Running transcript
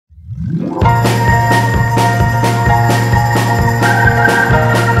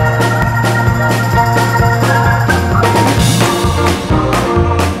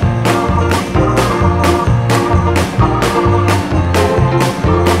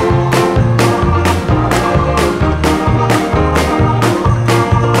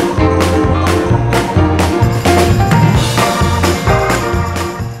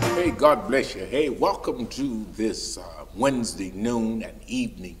bless you. Hey, welcome to this Wednesday noon and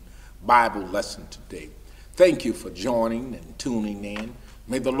evening Bible lesson today. Thank you for joining and tuning in.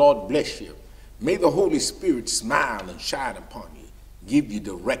 May the Lord bless you. May the Holy Spirit smile and shine upon you, give you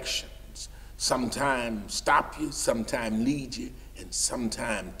directions, sometimes stop you, sometimes lead you, and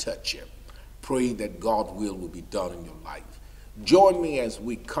sometimes touch you. Pray that God's will be done in your life. Join me as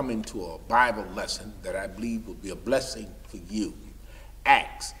we come into a Bible lesson that I believe will be a blessing for you.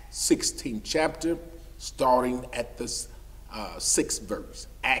 Acts 16th chapter, starting at the 6th verse.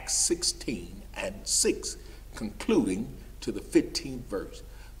 Acts 16 and 6, concluding to the 15th verse.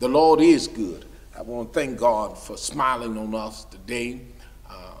 The Lord is good. I want to thank God for smiling on us today.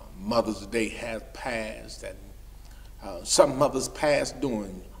 Mother's Day has passed, and some mothers passed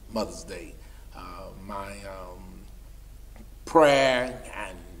during Mother's Day. My prayer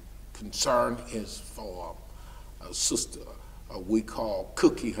and concern is for a sister we call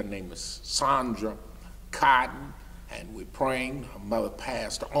Cookie. Her name is Sandra Cotton, and we're praying. Her mother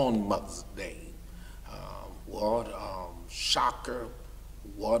passed on Mother's Day. What a shocker,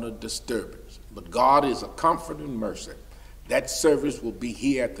 what a disturbance. But God is a comfort and mercy. That service will be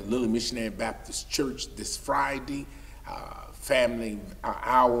here at the Lily Missionary Baptist Church this Friday. Family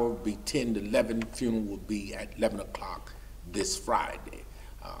hour will be 10 to 11. Funeral will be at 11 o'clock this Friday.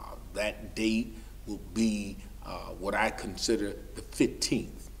 That date will be what I consider the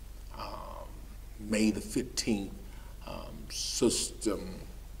 15th, May the 15th. Sister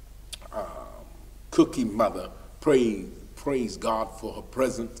Cookie Mother, praise God for her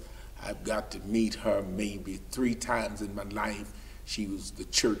presence. I've got to meet her maybe 3 times in my life. She was the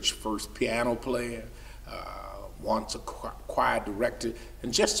church first piano player, once a choir director,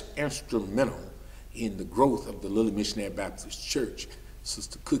 and just instrumental in the growth of the Lily Missionary Baptist Church.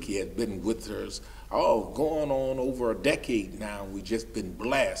 Sister Cookie has been with us, going on over a decade now. We've just been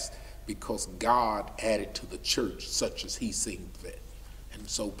blessed because God added to the church such as he seemed fit. And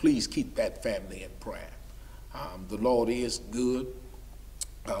so please keep that family in prayer. The Lord is good.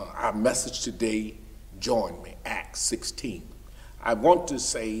 Our message today, join me, Acts 16. I want to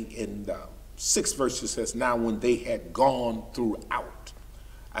say in the 6th verse it says, now when they had gone throughout.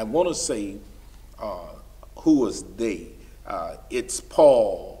 I want to say, who was they? It's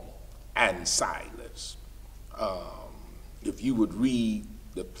Paul and Silas. If you would read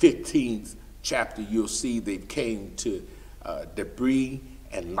the 15th chapter, you'll see they came to Derbe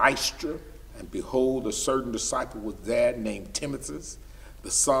and Lystra, and behold, a certain disciple was there named Timothy,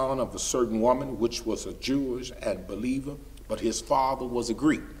 the son of a certain woman, which was a Jewish and believer, but his father was a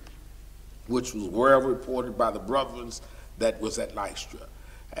Greek, which was well reported by the brothers that was at Lystra.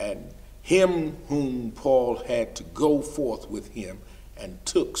 And him whom Paul had to go forth with him and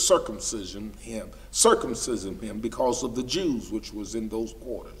took circumcision him because of the Jews which was in those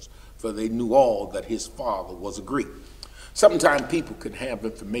quarters, for they knew all that his father was a Greek. Sometimes people can have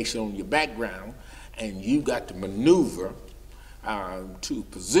information on your background, and you got to maneuver to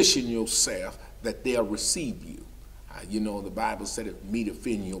position yourself that they'll receive you. The Bible said, if meat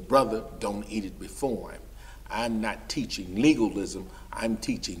offend your brother, don't eat it before him. I'm not teaching legalism, I'm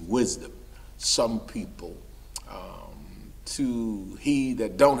teaching wisdom. Some people, to he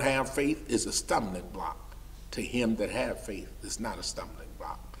that don't have faith is a stumbling block. To him that have faith is not a stumbling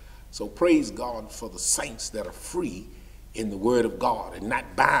block. So praise God for the saints that are free in the word of God and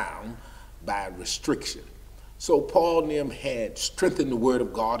not bound by restriction. So Paul and them had strengthened the word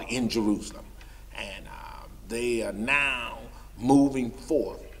of God in Jerusalem, and they are now moving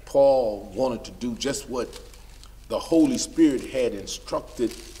forth. Paul wanted to do just what the Holy Spirit had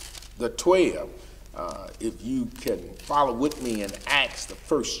instructed the 12. If you can follow with me in Acts, the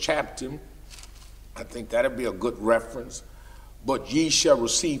 1st chapter, I think that'll be a good reference. But ye shall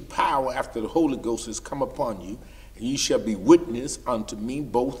receive power after the Holy Ghost has come upon you, and ye shall be witness unto me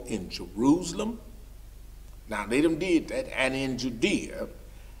both in Jerusalem. Now they them did that, and in Judea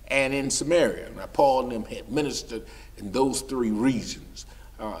and in Samaria. Now Paul and them had ministered in those 3 regions.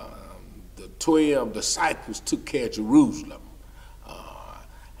 The 12 disciples took care of Jerusalem.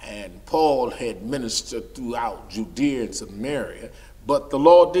 And Paul had ministered throughout Judea and Samaria, but the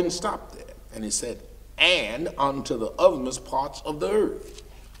Lord didn't stop there. And he said, and unto the uttermost parts of the earth.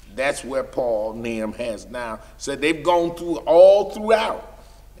 That's where Paul and them has now said they've gone through all throughout.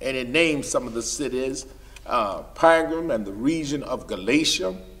 And it named some of the cities, Pergamum and the region of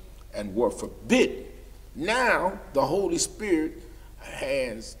Galatia, and were forbidden. Now the Holy Spirit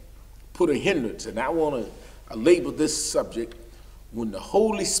has put a hindrance, and I want to label this subject, when the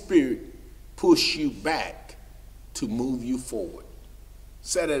Holy Spirit push you back to move you forward.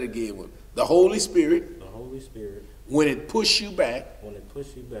 Say that again. The Holy Spirit, Holy Spirit, when it push you back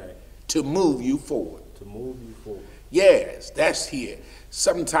to move you forward. To move you forward. Yes, that's here.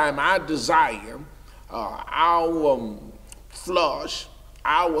 Sometime I desire our flush,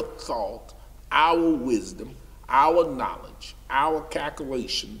 our thought, our wisdom, our knowledge, our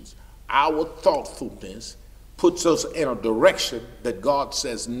calculations, our thoughtfulness puts us in a direction that God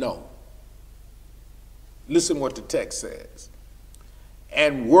says no. Listen what the text says.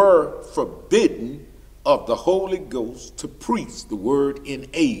 And were forbidden of the Holy Ghost to preach the word in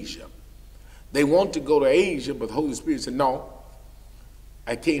Asia. They want to go to Asia, but the Holy Spirit said, no,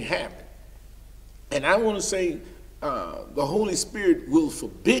 I can't have it. And I want to say the Holy Spirit will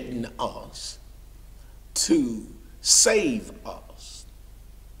forbidden us to save us.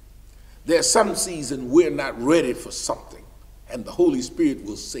 There's some season we're not ready for something, and the Holy Spirit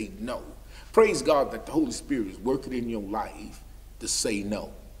will say no. Praise God that the Holy Spirit is working in your life to say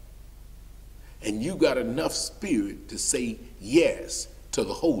no. And you got enough spirit to say yes to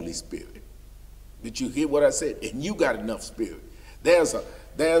the Holy Spirit. Did you hear what I said? And you got enough spirit. There's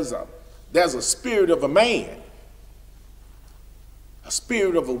a spirit of a man, a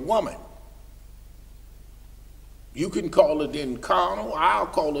spirit of a woman. You can call it in carnal, I'll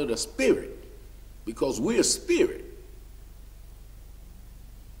call it a spirit, because we're spirit.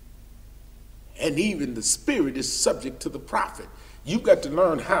 And even the spirit is subject to the prophet. You got to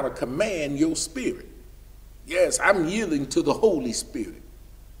learn how to command your spirit. Yes, I'm yielding to the Holy Spirit.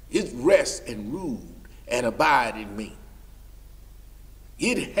 It rests and rule and abide in me.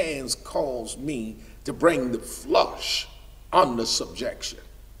 It has caused me to bring the flesh under subjection.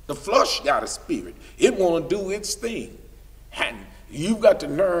 The flesh got a spirit. It want to do its thing. And you've got to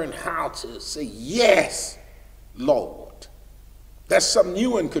learn how to say, yes, Lord. That's something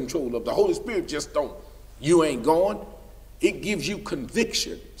you're in control of. The Holy Spirit just don't. You ain't going. It gives you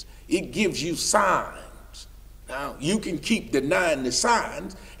convictions. It gives you signs. Now, you can keep denying the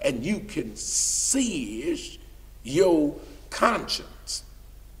signs, and you can search your conscience.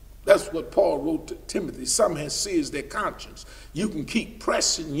 That's what Paul wrote to Timothy. Some has seared their conscience. You can keep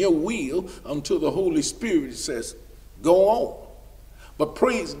pressing your will until the Holy Spirit says, go on. But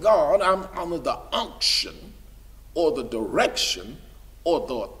praise God, I'm under the unction or the direction or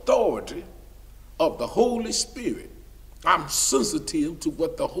the authority of the Holy Spirit. I'm sensitive to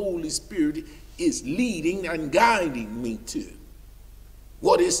what the Holy Spirit is leading and guiding me to.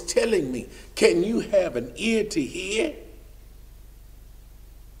 What is telling me. Can you have an ear to hear?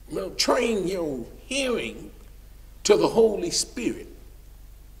 Well, train your hearing to the Holy Spirit.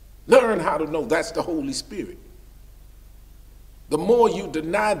 Learn how to know that's the Holy Spirit. The more you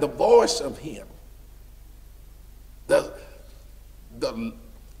deny the voice of him, the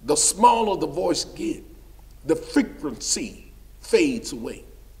smaller the voice gets, the frequency fades away.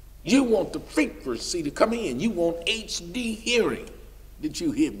 You want the frequency to come in. You want HD hearing. Did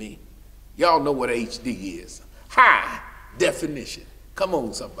you hear me? Y'all know what HD is. High definition. Come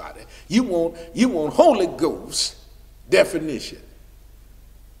on, somebody. You want Holy Ghost definition.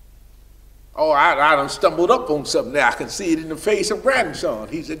 Oh, I done stumbled up on something now. I can see it in the face of grandson.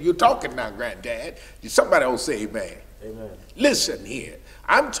 He said, you're talking now, granddad. Somebody else say amen. Amen. Listen here.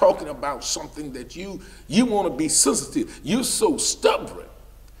 I'm talking about something that you want to be sensitive. You're so stubborn.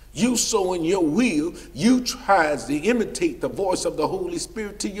 You so in your will, you tries to imitate the voice of the Holy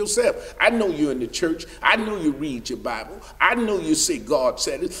Spirit to yourself. I know you're in the church. I know you read your Bible. I know you say God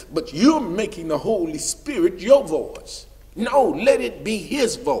said it, but you're making the Holy Spirit your voice. No, let it be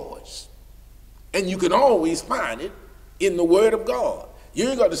his voice. And you can always find it in the Word of God. You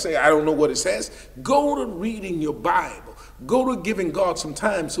ain't got to say, I don't know what it says. Go to reading your Bible. Go to giving God some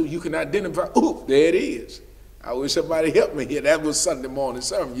time so you can identify, oh, there it is. I wish somebody helped me here. That was Sunday morning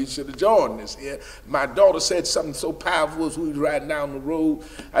sermon. You should have joined us here. My daughter said something so powerful as we was riding down the road.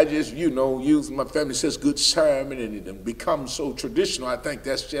 I just, using my family says good sermon, and it becomes so traditional. I think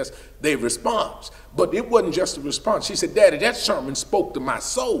that's just their response. But it wasn't just a response. She said, Daddy, that sermon spoke to my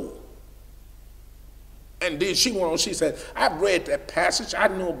soul. And then she went on, she said, I've read that passage. I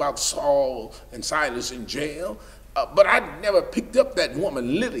know about Saul and Silas in jail, but I never picked up that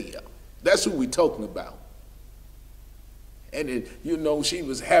woman, Lydia. That's who we're talking about. And she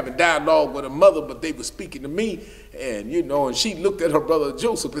was having dialogue with her mother, but they were speaking to me, and and she looked at her brother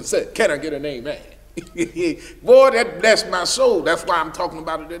Joseph and said, can I get an amen? Boy, that blessed my soul. That's why I'm talking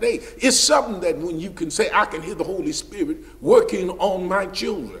about it today. It's something that when you can say, I can hear the Holy Spirit working on my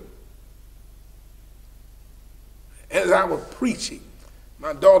children. As I was preaching,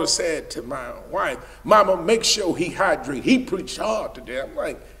 my daughter said to my wife, Mama, make sure he hydrate. He preached hard today. I'm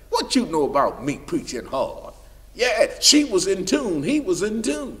like, what you know about me preaching hard? Yeah, she was in tune. He was in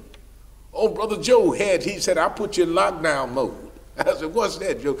tune. Oh, Brother Joe he said, I put you in lockdown mode. I said, what's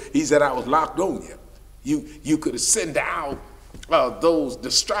that, Joe? He said, I was locked on you. You could have sent out those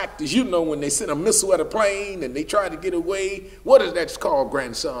distractors. You know, when they send a missile at a plane and they try to get away, what is that called,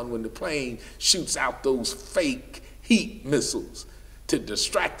 grandson, when the plane shoots out those fake heat missiles to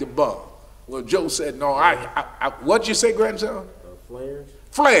distract the bomb? Well, Joe said, no, what'd you say, grandson? Flares.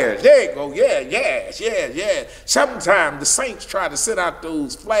 Flares, there you go, yeah. Sometimes the saints try to send out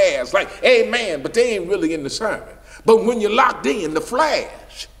those flares like, amen, but they ain't really in the sermon. But when you're locked in, the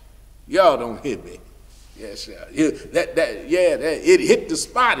flash, y'all don't hit me. Yes, sir. It hit the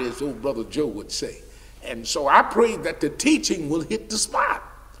spot, as old brother Joe would say. And so I pray that the teaching will hit the spot.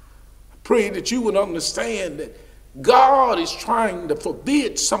 I pray that you would understand that God is trying to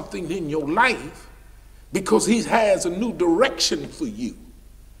forbid something in your life because he has a new direction for you.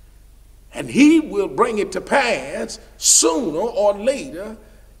 And he will bring it to pass sooner or later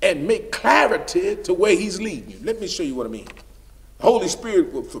and make clarity to where he's leading you. Let me show you what I mean. The Holy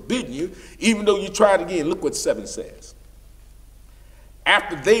Spirit will forbid you, even though you try it again. Look what 7 says.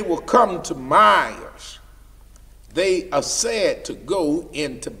 After they will come to Myers, they are said to go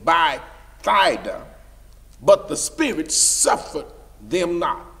into Bethsaida, but the Spirit suffered them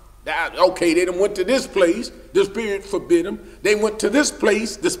not. Now, okay, they done went to this place, the Spirit forbid them. They went to this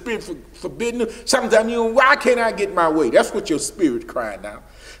place, the Spirit forbid them. Sometimes you know, why can't I get my way? That's what your spirit crying out.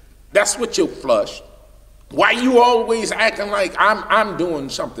 That's what your flush. Why you always acting like I'm doing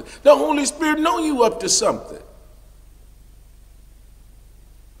something? The Holy Spirit know you up to something.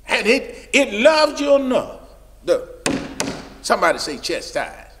 And it loved you enough. Somebody say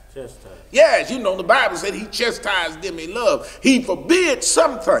chastise. Chastise. Yes, you know the Bible said he chastised them in love. He forbids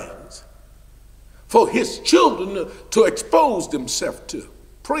some things for his children to expose themselves to.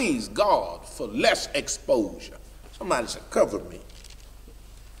 Praise God for less exposure. Somebody said, cover me.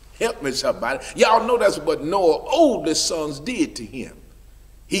 Help me, somebody. Y'all know that's what Noah's oldest sons did to him.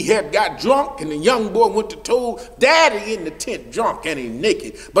 He had got drunk, and the young boy went to told daddy in the tent drunk and he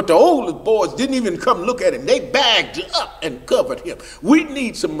naked. But the oldest boys didn't even come look at him. They bagged up and covered him. We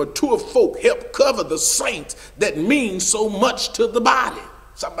need some mature folk help cover the saints that mean so much to the body.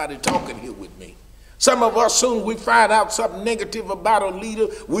 Somebody talking here with me. Some of us, soon we find out something negative about a leader,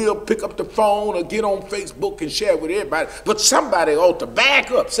 we'll pick up the phone or get on Facebook and share with everybody. But somebody ought to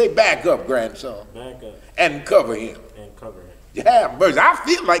back up. Say back up, grandson. Back up. And cover him. And cover him. Yeah, mercy. I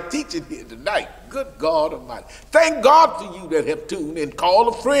feel like teaching here tonight. Good God Almighty. Thank God for you that have tuned in. Call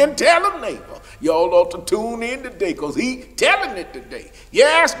a friend, tell a neighbor. Y'all ought to tune in today because he's telling it today.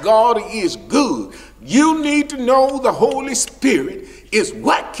 Yes, God is good. You need to know the Holy Spirit is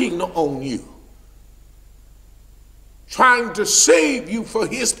working on you, trying to save you for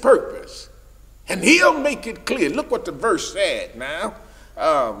his purpose. And he'll make it clear. Look what the verse said now.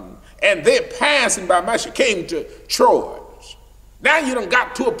 And they're passing by Masha, came to Troy. Now you done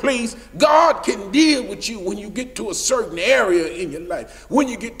got to a place, God can deal with you when you get to a certain area in your life, when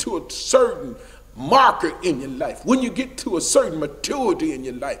you get to a certain marker in your life, when you get to a certain maturity in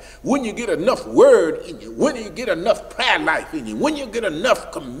your life, when you get enough word in you, when you get enough prayer life in you, when you get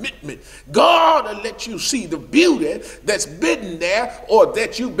enough commitment, God will let you see the beauty that's been there or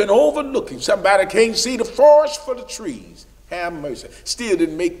that you've been overlooking. Somebody can't see the forest for the trees. Have mercy. Still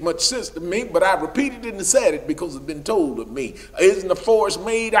didn't make much sense to me, but I repeated it and said it because it's been told of me. Isn't the forest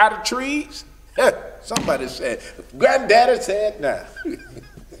made out of trees? Somebody said, Granddaddy said now.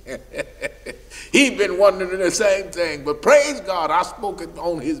 He's been wondering the same thing, but praise God, I spoke it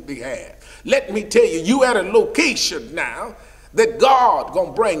on his behalf. Let me tell you, you at a location now that God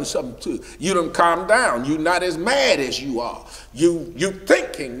gonna bring something to. You done calm down. You're not as mad as you are. You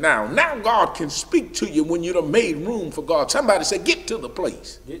thinking now. Now God can speak to you when you done made room for God. Somebody say, get to the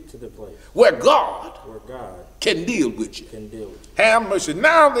place. Get to the place. Where God can deal with you. Can deal with you. Have mercy.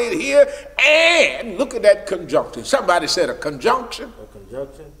 Now they're here, and look at that conjunction. Somebody said a conjunction. A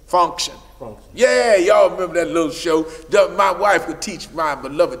conjunction. Function. Function. Yeah, y'all remember that little show? My wife would teach my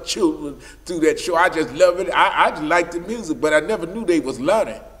beloved children through that show. I just love it. I just like the music, but I never knew they was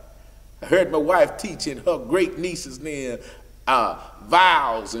learning. I heard my wife teaching her great nieces there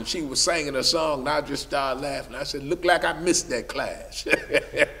vows, and she was singing a song, and I just started laughing. I said, look like I missed that class.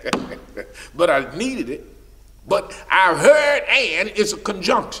 But I needed it. But I heard, and it's a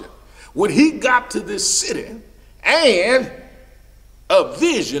conjunction. When he got to this city, and a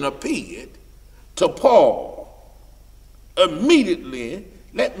vision appeared to Paul. Immediately,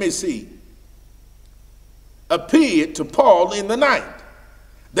 let me see, appeared to Paul in the night.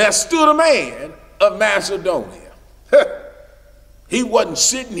 There stood a man of Macedonia. He wasn't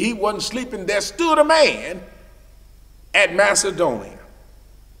sitting, he wasn't sleeping. There stood a man at Macedonia.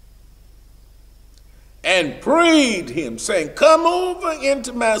 and prayed him, saying, come over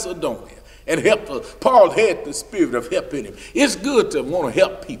into Macedonia and help us. Paul had the spirit of help in him. It's good to want to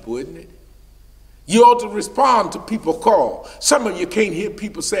help people, isn't it? You ought to respond to people call. Some of you can't hear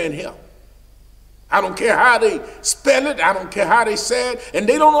people saying help. I don't care how they spell it. I don't care how they say it. And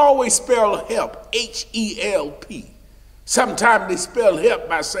they don't always spell help, H-E-L-P. Sometimes they spell help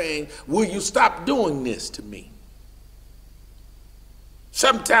by saying, will you stop doing this to me?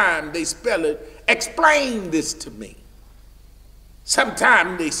 Sometimes they spell it, explain this to me.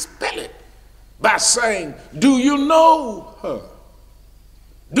 Sometimes they spell it by saying, do you know her?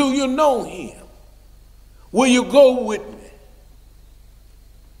 Do you know him? Will you go with me?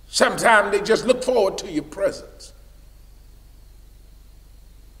 Sometimes they just look forward to your presence.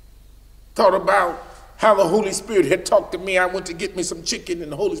 Thought about how the Holy Spirit had talked to me. I went to get me some chicken,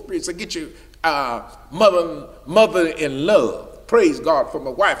 and the Holy Spirit said, get your mother-in-love. Praise God for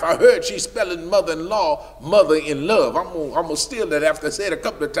my wife. I heard she's spelling mother-in-law, mother-in-love. I'm gonna steal that after I said it a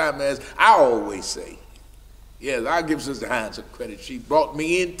couple of times, as I always say. Yes, I'll give Sister Hines some credit. She brought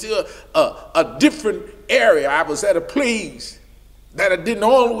me into a different area. I was at a place that I didn't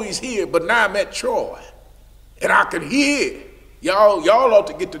always hear, but now I'm at Troy, and I can hear. Y'all ought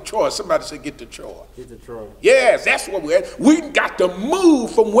to get to Troy. Somebody said get to Troy. Get to Troy. Yes, that's where we're at. We got to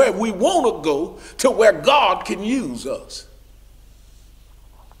move from where we want to go to where God can use us.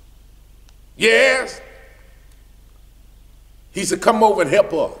 Yes. He said, come over and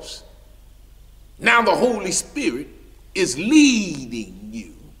help us. Now the Holy Spirit is leading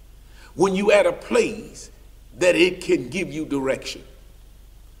you when you're at a place that it can give you direction.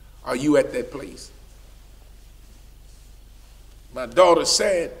 Are you at that place? My daughter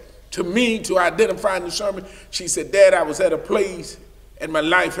said to me, to identify in the sermon, she said, Dad, I was at a place in my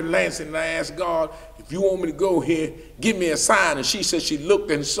life in Lansing, and I asked God, if you want me to go here, give me a sign. And she said she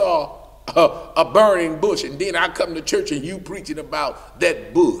looked and saw a burning bush, and then I come to church and you preaching about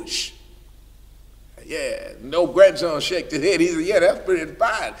that bush. Yeah, no grandson shaked his head. He said, yeah, that's pretty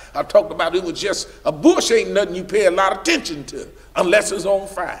fine. I talked about it was just a bush, ain't nothing you pay a lot of attention to unless it's on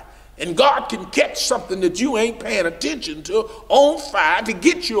fire. And God can catch something that you ain't paying attention to on fire to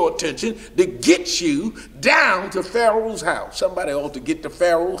get your attention, to get you down to Pharaoh's house. Somebody ought to get to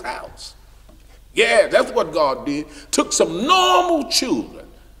Pharaoh's house. Yeah, that's what God did. Took some normal children.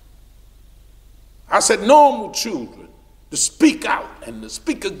 I said normal children to speak out and to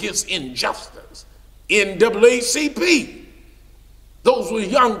speak against injustice. NAACP. Those were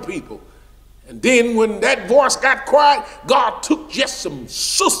young people. And then when that voice got quiet, God took just some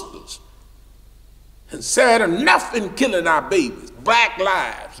sisters and said, enough in killing our babies. Black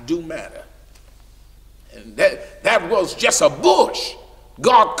lives do matter. And that was just a bush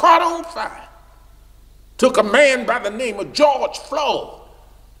God caught on fire. Took a man by the name of George Floyd,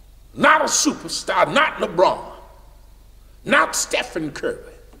 not a superstar, not LeBron, not Stephen Curry,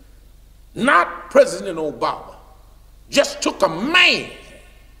 not President Obama, just took a man.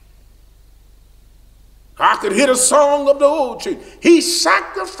 I could hear the song of the old church. He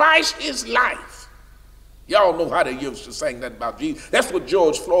sacrificed his life. Y'all know how they used to sing that about Jesus. That's what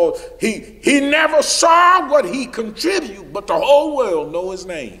George Floyd, he never saw what he contributed, but the whole world know his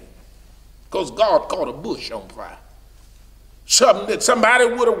name. Because God caught a bush on fire. Something that somebody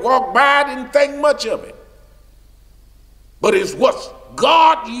would have walked by, didn't think much of it. But it's what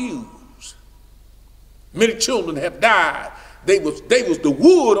God used. Many children have died. They was the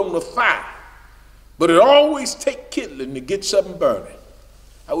wood on the fire. But it always takes kindling to get something burning.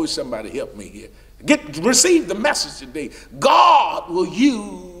 I wish somebody helped me here. Receive the message today. God will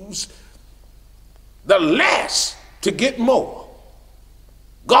use the less to get more.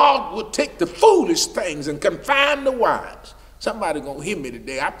 God will take the foolish things and confine the wise. Somebody gonna hear me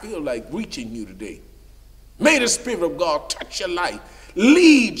today. I feel like reaching you today. May the Spirit of God touch your life,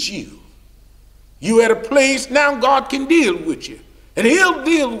 lead you. You at a place now God can deal with you, and he'll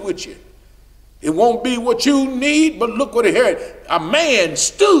deal with you. It won't be what you need, but look what he heard. A man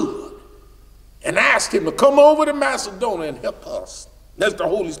stood and asked him to come over to Macedonia and help us. That's the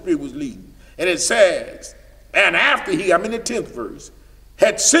Holy Spirit was leading. And it says, and after he, I'm in the 10th verse,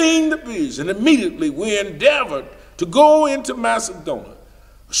 had seen the vision, immediately we endeavored to go into Macedonia,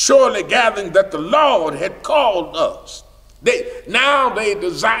 surely gathering that the Lord had called us. Now their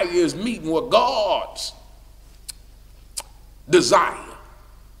desire is meeting with God's desire.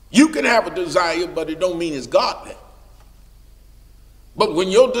 You can have a desire, but it don't mean it's godly. But when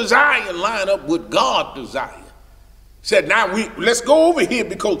your desire line up with God's desire, said now let's go over here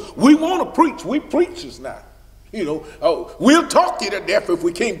because we want to preach. We preachers now. You know, oh, we'll talk you to death if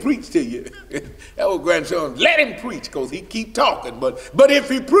we can't preach to you. That old grandson, let him preach because he keep talking. But if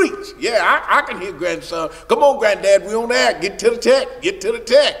he preach, yeah, I can hear grandson. Come on, granddad, we on that. Get to the text. Get to the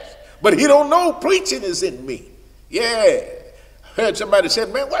text. But he don't know preaching is in me. Yeah. Heard somebody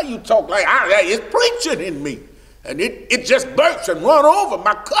said, man, why you talk like it's preaching in me? And it just bursts and run over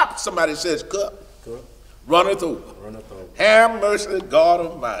my cup. Somebody says, cup. Runneth over. Have mercy, God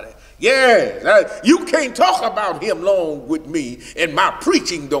Almighty. Yeah, you can't talk about him long with me and my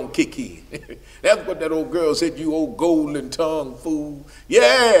preaching don't kick in. That's what that old girl said, you old golden tongue fool.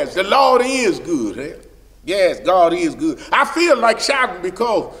 Yes, the Lord is good. Eh? Yes, God is good. I feel like shouting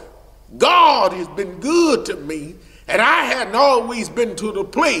because God has been good to me, and I hadn't always been to the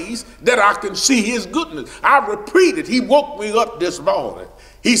place that I can see his goodness. I repeated, he woke me up this morning.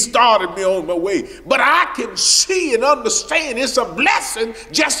 He started me on my way. But I can see and understand it's a blessing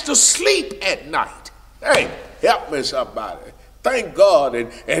just to sleep at night. Hey, help me somebody. Thank God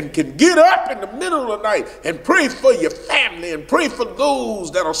and can get up in the middle of the night and pray for your family and pray for those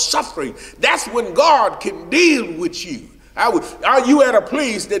that are suffering. That's when God can deal with you. Are you at a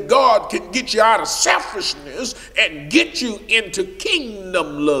place that God can get you out of selfishness and get you into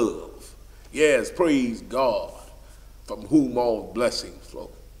kingdom love? Yes, praise God, from whom all blessings flow.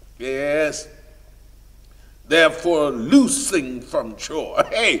 Yes. Therefore, loosing from shore.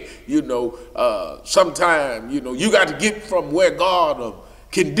 Hey, sometime, you got to get from where God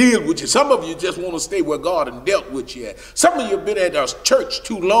can deal with you. Some of you just want to stay where God has dealt with you at. Some of you have been at a church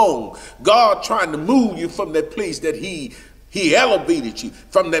too long. God trying to move you from that place that he elevated you,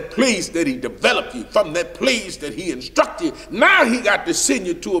 from that place that he developed you, from that place that he instructed you. Now he got to send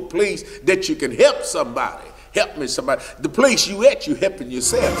you to a place that you can help somebody. Help me, somebody. The place you at, you helping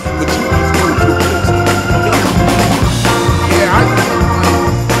yourself. But you need to go to a place. Yeah, I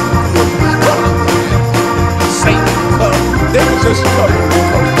Satan come. They was just coming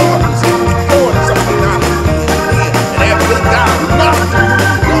because God was pouring something out of me. And after that, nothing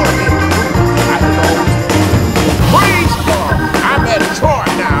God had to do. I know. Praise God. I'm at Troy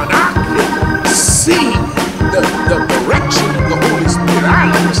now, and I can see the direction of the Holy Spirit. I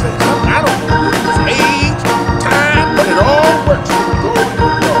understand something. I don't know what it's age, time, but it all works for the glory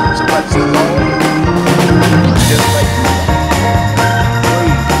of God. Somebody says, Lord, just like you.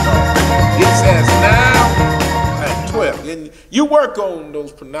 Praise God. It says now at 12. And you work on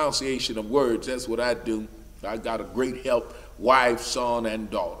those pronunciation of words. That's what I do. I got a great help, wife, son, and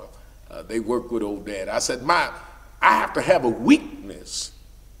daughter. They work with old dad. I said, I have to have a weakness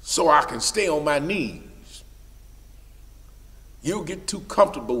so I can stay on my knees. You'll get too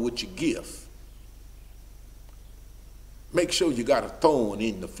comfortable with your gift. Make sure you got a thorn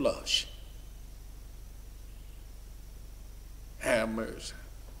in the flesh. Have mercy.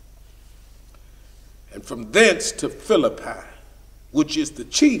 And from thence to Philippi, which is the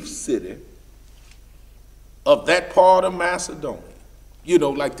chief city of that part of Macedonia.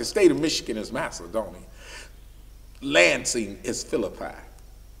 Like the state of Michigan is Macedonia. Lansing is Philippi.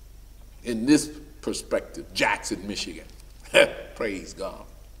 In this perspective, Jackson, Michigan. Praise God.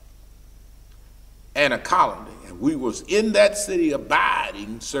 And a colony. And we was in that city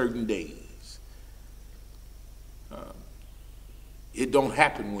abiding certain days. It don't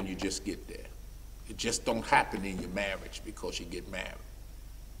happen when you just get there. It just don't happen in your marriage because you get married.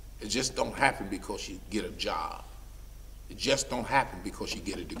 It just don't happen because you get a job. It just don't happen because you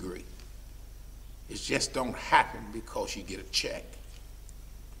get a degree. It just don't happen because you get a check.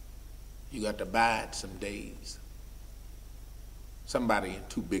 You got to abide some days. Somebody in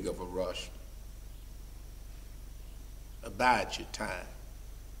too big of a rush. Abide your time.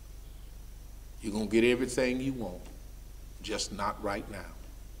 You're going to get everything you want, just not right now.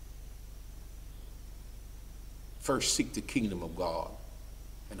 First seek the kingdom of God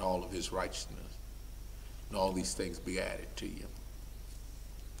and all of his righteousness, and all these things be added to you.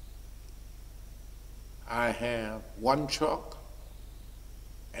 I have 1 truck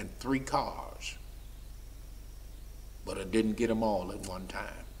and 3 cars, but I didn't get them all at one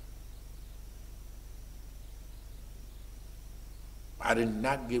time. I did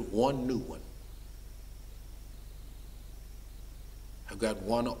not get 1 new one. I got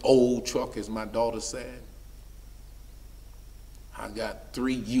 1 old truck, as my daughter said. I got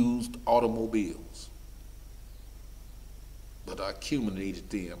 3 used automobiles, but I accumulated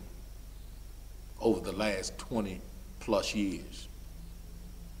them over the last 20 plus years.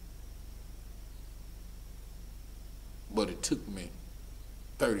 But it took me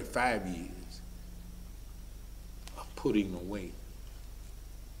 35 years of putting away,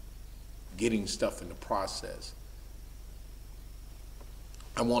 getting stuff in the process.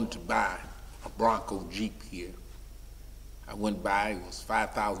 I wanted to buy a Bronco Jeep here. I went by, it was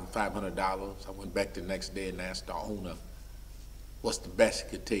 $5,500. I went back the next day and asked the owner, what's the best he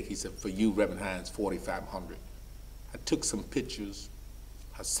could take? He said, for you, Reverend Hines, $4,500. I took some pictures.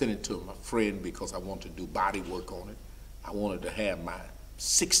 I sent it to my friend because I wanted to do body work on it. I wanted to have my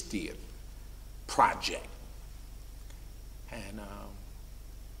 60th project. And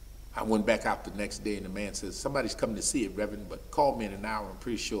I went back out the next day and the man says, somebody's coming to see it, Reverend, but call me in an hour. I'm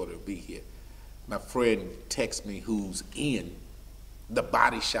pretty sure they'll be here. My friend texts me who's in the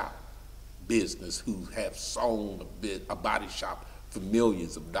body shop business, who have sold a body shop for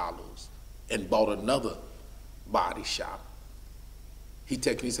millions of dollars and bought another body shop. He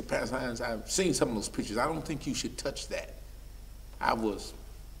texted me, he said, Pastor Hines, I've seen some of those pictures. I don't think you should touch that. I was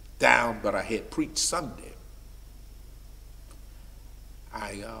down, but I had preached Sunday.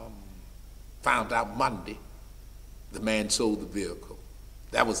 I found out Monday the man sold the vehicle.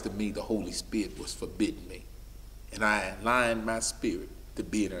 That was to me, the Holy Spirit was forbidding me. And I aligned my spirit to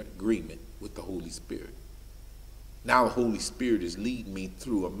be in agreement with the Holy Spirit. Now the Holy Spirit is leading me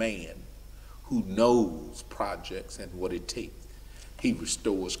through a man who knows projects and what it takes. He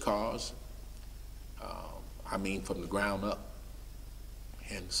restores cars, from the ground up.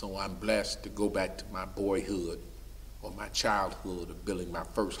 And so I'm blessed to go back to my boyhood or my childhood of building my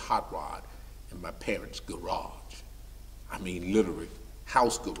first hot rod in my parents' garage. Literally,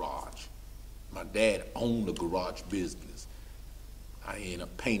 house garage. My dad owned a garage business. I ended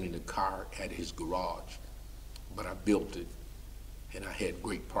up painting the car at his garage, but I built it, and I had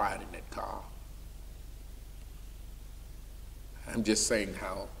great pride in that car. I'm just saying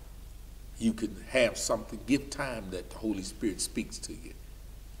how you can have something, give time that the Holy Spirit speaks to you.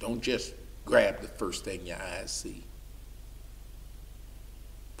 Don't just grab the first thing your eyes see.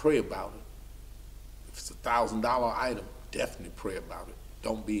 Pray about it. If it's a $1,000 item, definitely pray about it.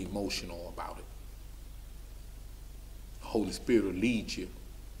 Don't be emotional about it. The Holy Spirit will lead you,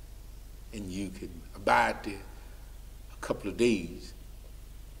 and you can abide there a couple of days,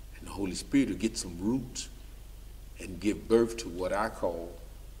 and the Holy Spirit will get some roots and give birth to what I call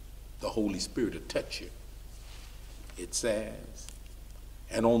the Holy Spirit will touch you. It says,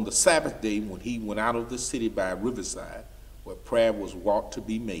 and on the Sabbath day, when he went out of the city by Riverside, where prayer was wont to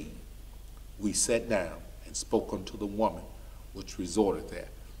be made, we sat down and spoke unto the woman which resorted there.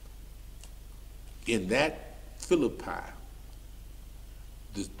 In that Philippi,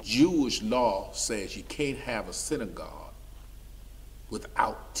 the Jewish law says you can't have a synagogue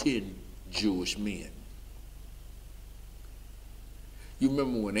without 10 Jewish men. You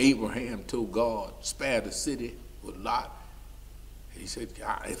remember when Abraham told God, spare the city with Lot? And he said,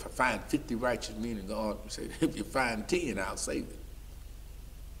 if I find 50 righteous men, and God said, if you find 10, I'll save it.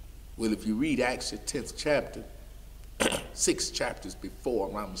 Well, if you read Acts, the 10th chapter, 6 chapters before,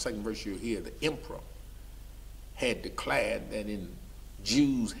 around the second verse, you'll hear the emperor had declared that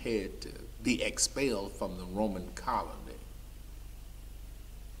Jews had to be expelled from the Roman colony.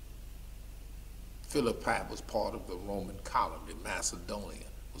 Philippi was part of the Roman colony. Macedonia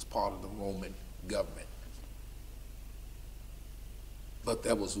was part of the Roman government. But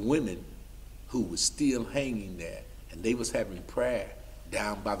there was women who were still hanging there, and they was having prayer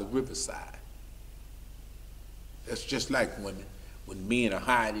down by the riverside. That's just like when men are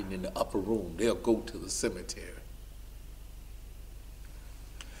hiding in the upper room, they'll go to the cemetery.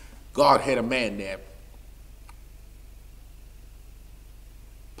 God had a man there,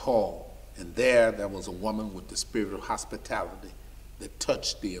 Paul, and there was a woman with the spirit of hospitality that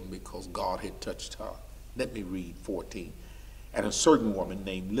touched them because God had touched her. Let me read 14. And a certain woman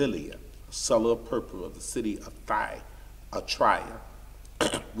named Lydia, a seller of purple of the city of Thyatira,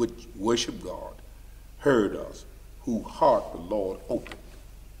 which worshiped God, heard us, whose heart the Lord opened.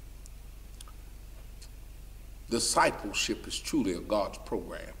 Discipleship is truly a God's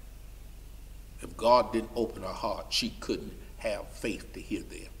program. If God didn't open her heart, she couldn't have faith to hear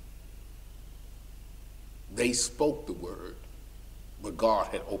them. They spoke the word, but God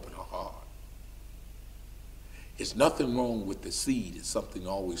had opened her heart. It's nothing wrong with the seed. It's something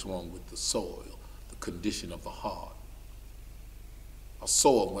always wrong with the soil, the condition of the heart. A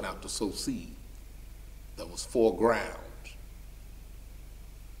sower went out to sow seed. There was 4 grounds.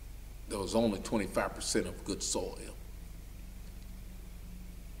 There was only 25% of good soil.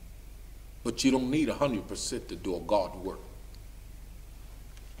 But you don't need 100% to do a God work.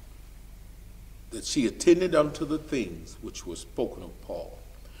 That she attended unto the things which were spoken of Paul.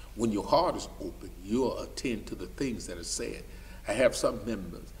 When your heart is open, you'll attend to the things that are said. I have some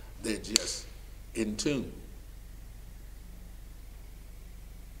members, they're just in tune.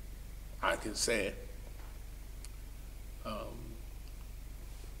 I can say,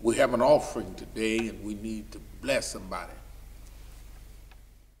 we have an offering today and we need to bless somebody.